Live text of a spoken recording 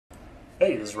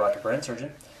Hey, this is Rocket Brain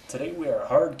Surgeon. Today we are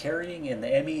hard carrying in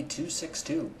the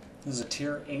ME-262. This is a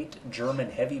Tier 8 German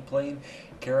heavy plane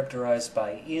characterized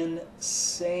by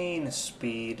insane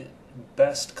speed,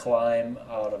 best climb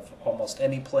out of almost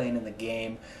any plane in the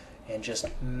game, and just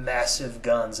massive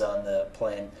guns on the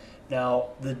plane. Now,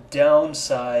 the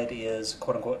downside is,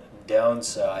 quote-unquote,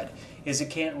 downside, is it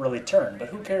can't really turn. But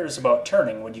who cares about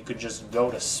turning when you could just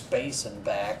go to space and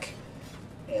back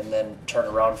and then turn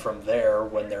around from there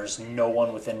when there's no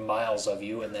one within miles of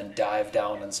you, and then dive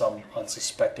down on some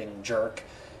unsuspecting jerk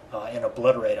and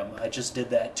obliterate them. I just did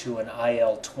that to an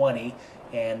IL-20,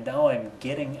 and now I'm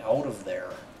getting out of there.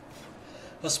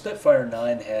 The Spitfire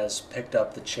 9 has picked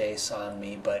up the chase on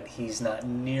me, but he's not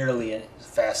nearly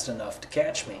fast enough to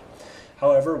catch me.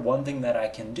 However, one thing that I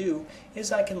can do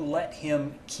is I can let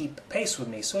him keep pace with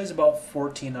me. So he's about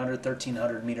 1,400,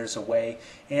 1,300 meters away,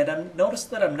 and I've noticed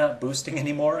that I'm not boosting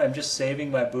anymore. I'm just saving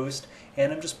my boost,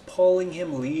 and I'm just pulling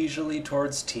him leisurely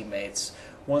towards teammates.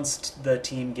 Once the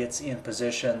team gets in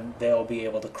position, they'll be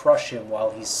able to crush him while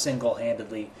he's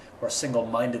single-handedly or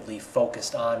single-mindedly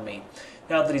focused on me.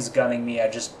 Now that he's gunning me, I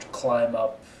just climb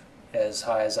up as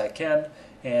high as I can,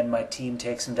 and my team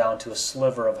takes him down to a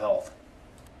sliver of health.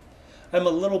 I'm a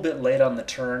little bit late on the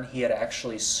turn. He had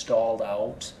actually stalled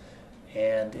out,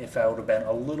 and if I would have been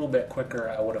a little bit quicker,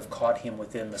 I would have caught him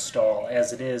within the stall.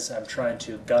 As it is, I'm trying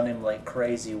to gun him like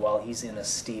crazy while he's in a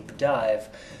steep dive.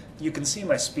 You can see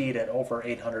my speed at over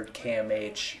 800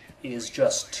 kmh is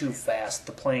just too fast.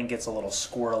 The plane gets a little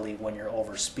squirrely when you're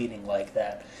over speeding like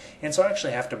that. And so I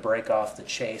actually have to break off the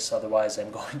chase, otherwise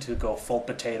I'm going to go full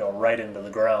potato right into the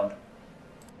ground.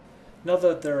 Now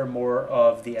that there are more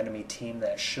of the enemy team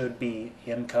that should be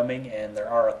incoming, and there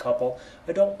are a couple,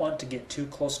 I don't want to get too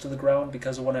close to the ground,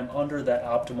 because when I'm under that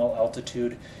optimal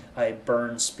altitude, I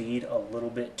burn speed a little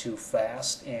bit too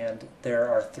fast, and there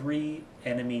are 3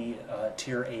 enemy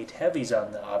Tier 8 heavies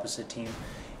on the opposite team,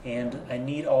 and I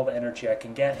need all the energy I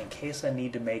can get in case I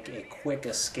need to make a quick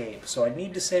escape. So I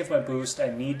need to save my boost, I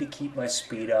need to keep my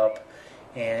speed up,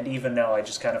 and even now I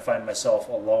just kind of find myself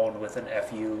alone with an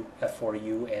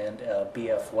F4U and a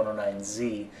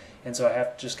BF-109Z, and so I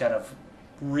have to just kind of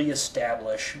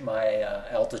reestablish my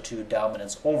altitude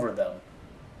dominance over them.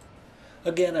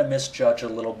 Again, I misjudge a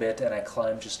little bit, and I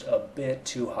climb just a bit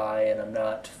too high, and I'm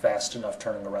not fast enough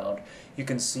turning around. You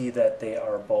can see that they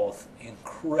are both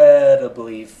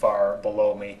incredibly far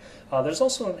below me. There's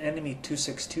also an enemy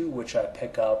 262 which I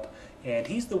pick up, and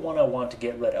he's the one I want to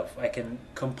get rid of. I can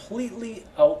completely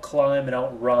outclimb and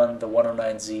outrun the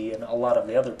 109Z and a lot of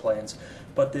the other planes,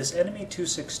 but this enemy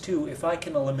 262, if I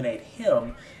can eliminate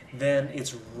him, then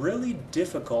it's really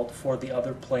difficult for the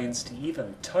other planes to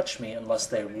even touch me unless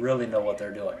they really know what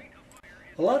they're doing.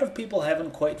 A lot of people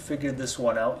haven't quite figured this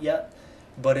one out yet,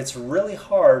 but it's really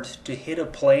hard to hit a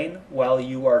plane while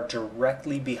you are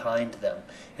directly behind them.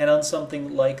 And on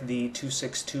something like the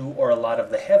 262 or a lot of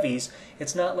the heavies,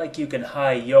 it's not like you can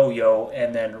high yo-yo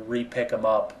and then re-pick them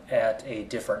up at a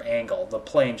different angle. The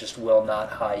plane just will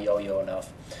not high yo-yo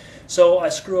enough. So I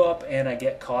screw up and I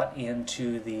get caught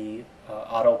into the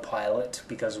autopilot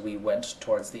because we went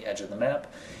towards the edge of the map.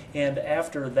 And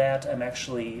after that, I'm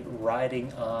actually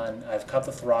riding on, I've cut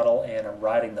the throttle and I'm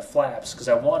riding the flaps because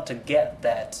I want to get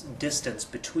that distance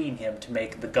between him to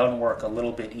make the gun work a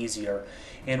little bit easier.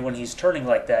 And when he's turning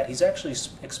like that, he's actually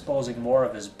exposing more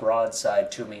of his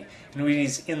broadside to me. And when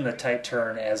he's in the tight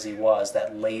turn as he was,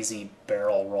 that lazy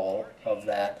barrel roll of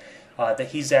that,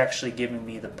 that he's actually giving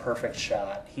me the perfect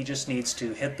shot. He just needs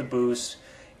to hit the boost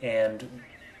and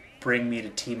bring me to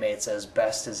teammates as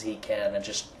best as he can, and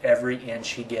just every inch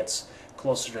he gets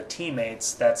closer to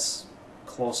teammates, that's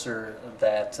closer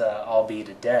that I'll be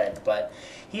to dead. But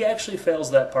he actually fails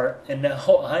that part, and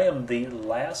now I am the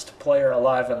last player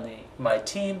alive on my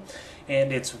team,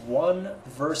 and it's 1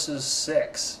 versus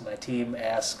 6. My team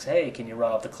asks, hey, can you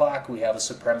run out the clock? We have a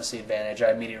supremacy advantage.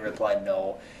 I immediately replied,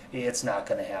 no, it's not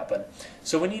going to happen.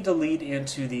 So we need to lead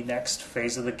into the next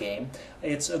phase of the game.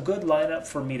 It's a good lineup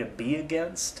for me to be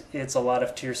against. It's a lot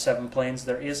of Tier 7 planes.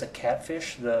 There is a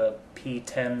Catfish, the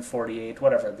P1048,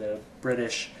 whatever, the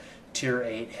British Tier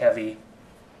 8 heavy.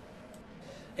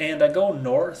 And I go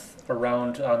north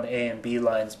around on the A and B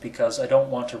lines because I don't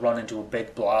want to run into a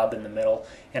big blob in the middle,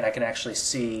 and I can actually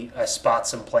see, I spot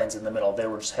some planes in the middle. They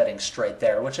were just heading straight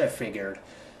there, which I figured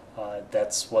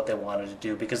that's what they wanted to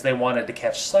do because they wanted to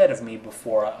catch sight of me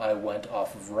before I went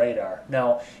off of radar.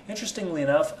 Now, interestingly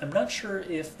enough, I'm not sure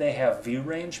if they have view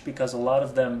range because a lot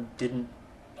of them didn't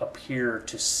appear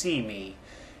to see me.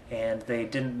 and they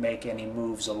didn't make any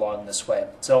moves along this way.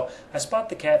 So I spot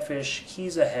the catfish,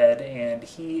 he's ahead, and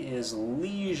he is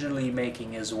leisurely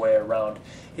making his way around.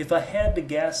 If I had to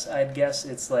guess, I'd guess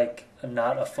it's like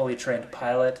not a fully trained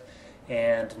pilot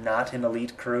and not an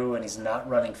elite crew, and he's not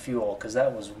running fuel, because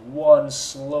that was one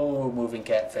slow moving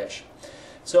catfish.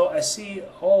 So I see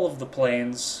all of the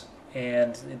planes,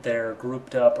 and they're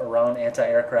grouped up around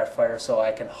anti-aircraft fire, so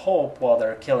I can hope while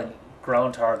they're killing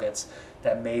ground targets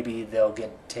that maybe they'll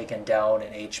get taken down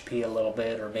in HP a little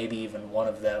bit, or maybe even one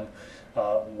of them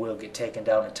will get taken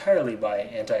down entirely by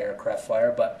anti-aircraft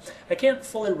fire. But I can't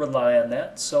fully rely on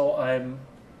that, so I'm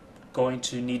going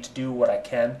to need to do what I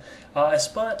can. I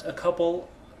spot a couple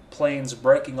planes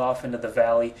breaking off into the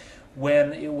valley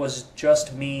when it was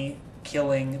just me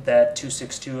killing that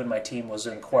 262 and my team was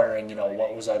inquiring,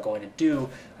 what was I going to do.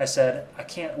 I said, I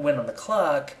can't win on the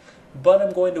clock, but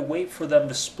I'm going to wait for them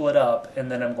to split up, and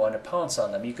then I'm going to pounce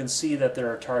on them. You can see that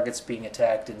there are targets being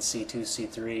attacked in C2,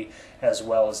 C3, as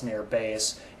well as near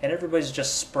base, and everybody's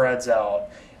just spreads out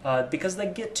because they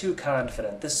get too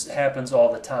confident. This happens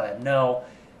all the time. Now,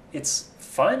 it's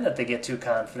fine that they get too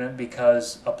confident,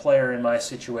 because a player in my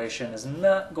situation is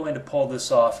not going to pull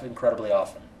this off incredibly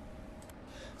often.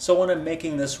 So when I'm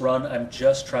making this run, I'm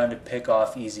just trying to pick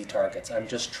off easy targets. I'm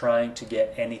just trying to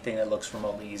get anything that looks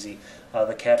remotely easy.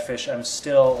 The catfish, I'm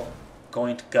still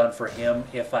going to gun for him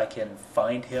if I can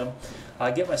find him. I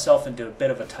get myself into a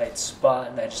bit of a tight spot,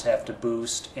 and I just have to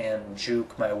boost and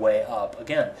juke my way up.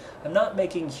 Again, I'm not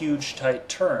making huge tight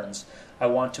turns. I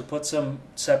want to put some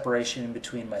separation in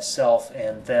between myself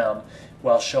and them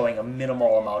while showing a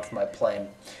minimal amount of my plane.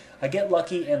 I get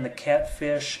lucky and the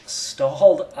catfish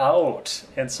stalled out,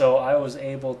 and so I was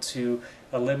able to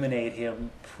eliminate him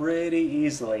pretty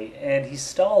easily, and he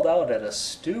stalled out at a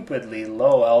stupidly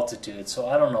low altitude, so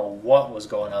I don't know what was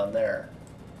going on there.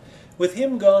 With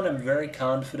him gone, I'm very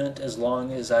confident as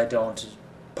long as I don't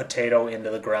potato into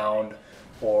the ground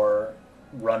or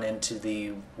run into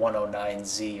the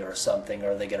 109Z or something,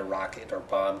 or they get a rocket or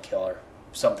bomb killer,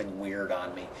 something weird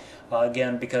on me.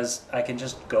 Again, because I can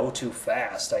just go too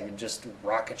fast. I can just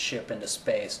rocket ship into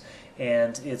space,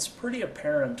 and it's pretty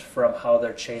apparent from how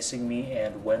they're chasing me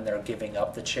and when they're giving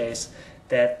up the chase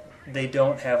that they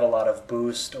don't have a lot of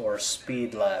boost or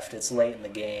speed left. It's late in the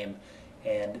game,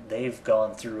 and they've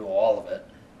gone through all of it.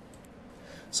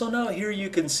 So now here you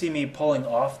can see me pulling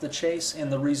off the chase,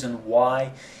 and the reason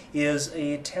why is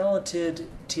a talented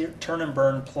turn and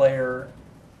burn player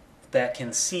that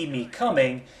can see me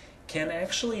coming can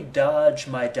actually dodge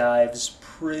my dives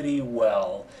pretty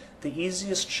well. The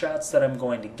easiest shots that I'm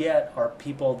going to get are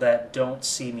people that don't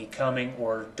see me coming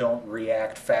or don't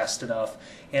react fast enough,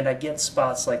 and I get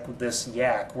spots like this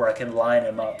yak where I can line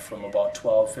him up from about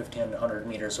 12, 1500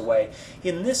 meters away.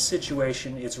 In this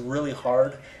situation, it's really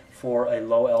hard for a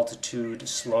low altitude,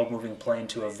 slow moving plane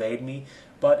to evade me,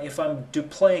 but if I'm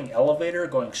playing elevator,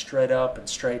 going straight up and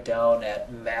straight down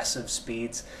at massive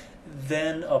speeds,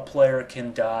 then a player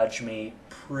can dodge me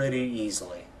pretty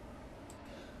easily.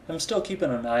 I'm still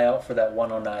keeping an eye out for that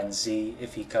 109Z.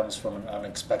 If he comes from an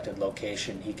unexpected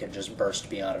location, he can just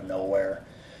burst me out of nowhere.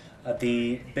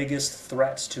 The biggest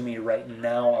threats to me right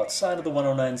now, outside of the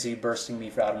 109Z bursting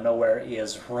me out of nowhere,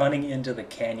 is running into the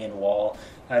canyon wall.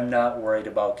 I'm not worried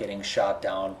about getting shot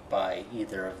down by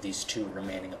either of these two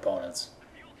remaining opponents.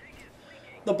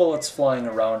 The bullets flying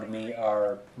around me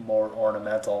are more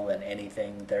ornamental than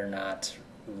anything. They're not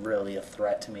really a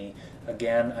threat to me.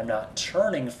 Again, I'm not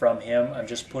turning from him. I'm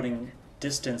just putting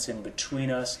distance in between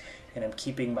us, and I'm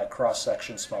keeping my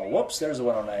cross-section small. Whoops, there's a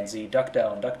 109Z. Duck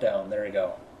down, there you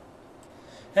go.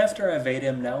 After I evade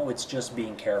him, now it's just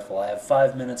being careful. I have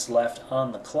 5 minutes left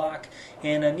on the clock,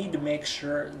 and I need to make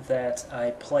sure that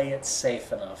I play it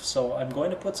safe enough. So I'm going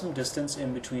to put some distance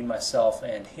in between myself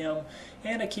and him,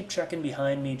 and I keep checking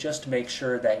behind me just to make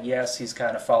sure that, yes, he's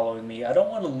kind of following me. I don't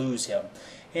want to lose him.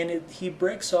 And he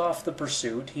breaks off the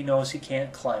pursuit. He knows he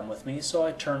can't climb with me, so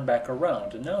I turn back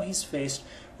around. And now he's faced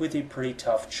with a pretty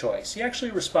tough choice. He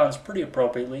actually responds pretty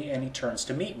appropriately, and he turns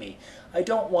to meet me. I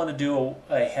don't want to do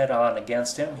a head-on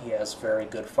against him. He has very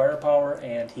good firepower,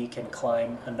 and he can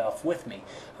climb enough with me.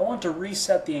 I want to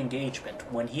reset the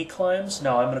engagement. When he climbs,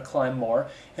 now I'm going to climb more,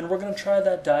 and we're going to try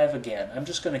that dive again. I'm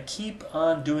just going to keep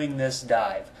on doing this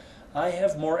dive. I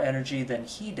have more energy than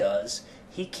he does.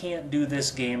 He can't do this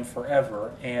game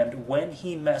forever, and when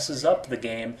he messes up the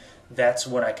game, that's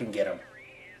when I can get him.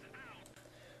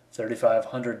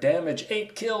 3,500 damage,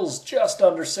 8 kills, just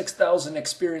under 6,000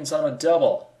 experience on a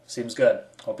double. Seems good.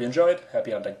 Hope you enjoyed.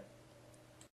 Happy hunting.